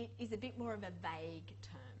 it is a bit more of a vague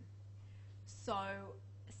term. So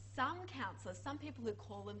some counsellors, some people who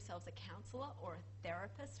call themselves a counsellor or a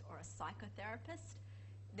therapist or a psychotherapist,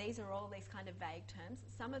 these are all these kind of vague terms.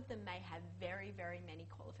 Some of them may have very, very many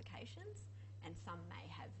qualifications, and some may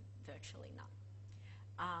have virtually none.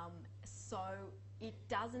 So it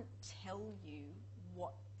doesn't tell you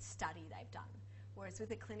what study they've done. Whereas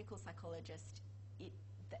with a clinical psychologist,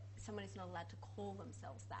 someone is not allowed to call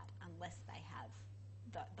themselves that unless they have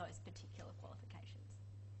those particular qualifications.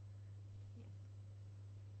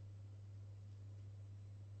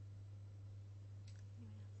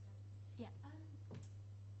 Yeah. Yeah.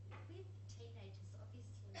 With teenagers,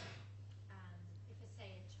 obviously, if I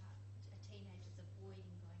say a teenager's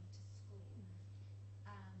avoiding going to school,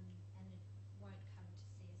 and it won't come to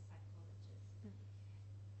see a psychologist,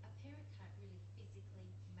 a parent can't really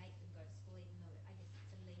physically make them go to school, even though I guess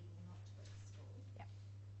it's illegal not to go to school. Yeah.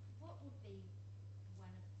 What would be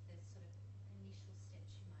one of the sort of initial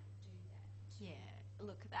steps you might do that to? Yeah,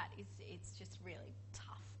 look, it's just really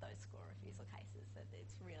tough, those school refusal cases.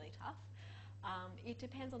 It's really tough. It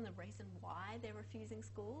depends on the reason why they're refusing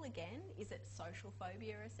school. Again, is it social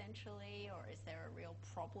phobia essentially, or is there a real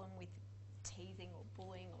problem with teasing or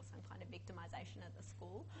bullying or some kind of victimisation at the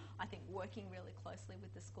school? I think working really closely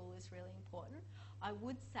with the school is really important. I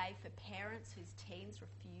would say for parents whose teens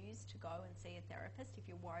refuse to go and see a therapist, if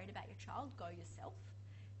you're worried about your child, go yourself,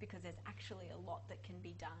 because there's actually a lot that can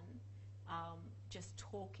be done just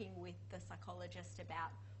talking with the psychologist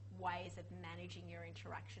about ways of managing your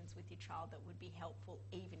interactions with your child that would be helpful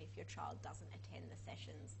even if your child doesn't attend the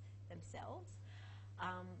sessions themselves.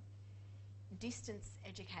 Distance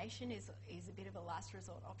education is a bit of a last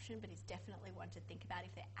resort option, but is definitely one to think about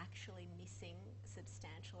if they're actually missing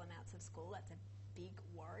substantial amounts of school. That's a big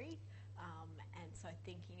worry, and so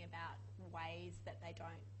thinking about ways that they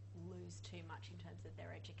don't lose too much in terms of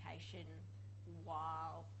their education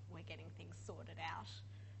while we're getting things sorted out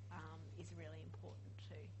is really important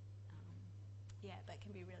too. Yeah, but it can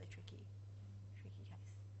be a really tricky case.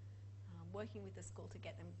 Working with the school to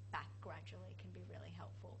get them back gradually can be really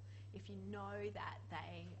helpful. If you know that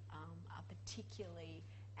they are particularly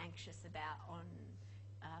anxious about on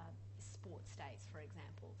sports days, for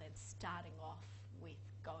example, then starting off with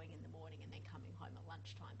going in the morning and then coming home at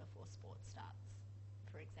lunchtime before sports starts,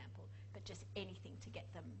 for example. But just anything to get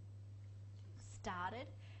them started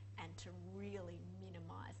and to really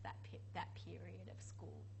minimise that period of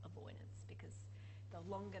school avoidance, because the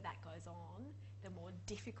longer that goes on, the more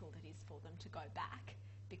difficult it is for them to go back,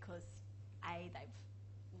 because they're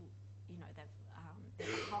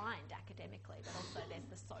behind academically, but also there's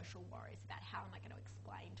the social worries about how am I going to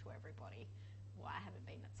explain to everybody well, I haven't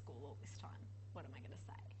been at school all this time. What am I going to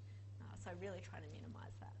say? So really trying to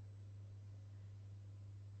minimise that.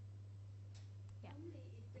 Yeah. Only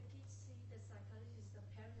if the kids see the psychologist, the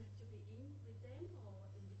parent have to be in with them or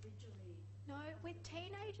individually? No, with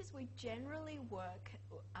teenagers we generally work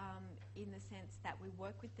in the sense that we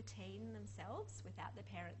work with the teen themselves without the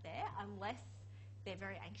parent there, unless they're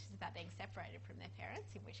very anxious about being separated from their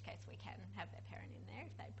parents, in which case we can have their parent in there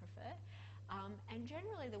if they prefer. And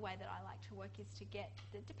generally the way that I like to work is to get,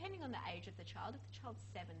 depending on the age of the child, if the child's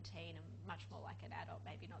 17 and much more like an adult,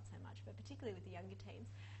 maybe not so much, but particularly with the younger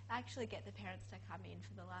teens, I actually get the parents to come in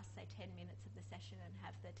for the last, say, 10 minutes of the session and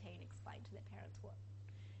have the teen explain to their parents what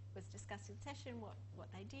was discussed in session,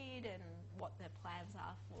 what they did and what their plans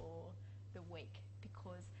are for the week,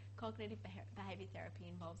 because cognitive behaviour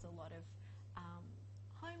therapy involves a lot of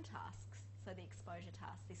home tasks. So the exposure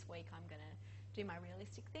task this week, I'm going to do my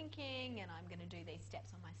realistic thinking and I'm going to do these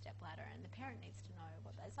steps on my step ladder, and the parent needs to know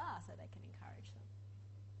what those are so they can encourage them.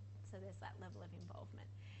 So there's that level of involvement.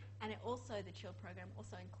 And it also, the CHILL program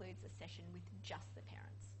also includes a session with just the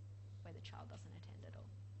parents where the child doesn't attend at all.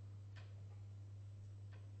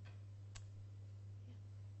 Yeah.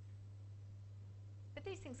 But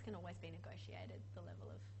these things can always be negotiated, the level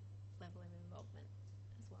of involvement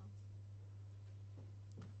as well.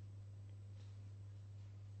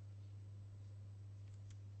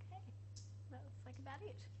 Okay, that looks like about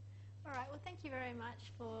it. All right, well, thank you very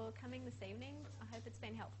much for coming this evening. I hope it's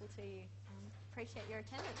been helpful to you. Appreciate your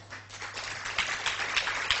attendance.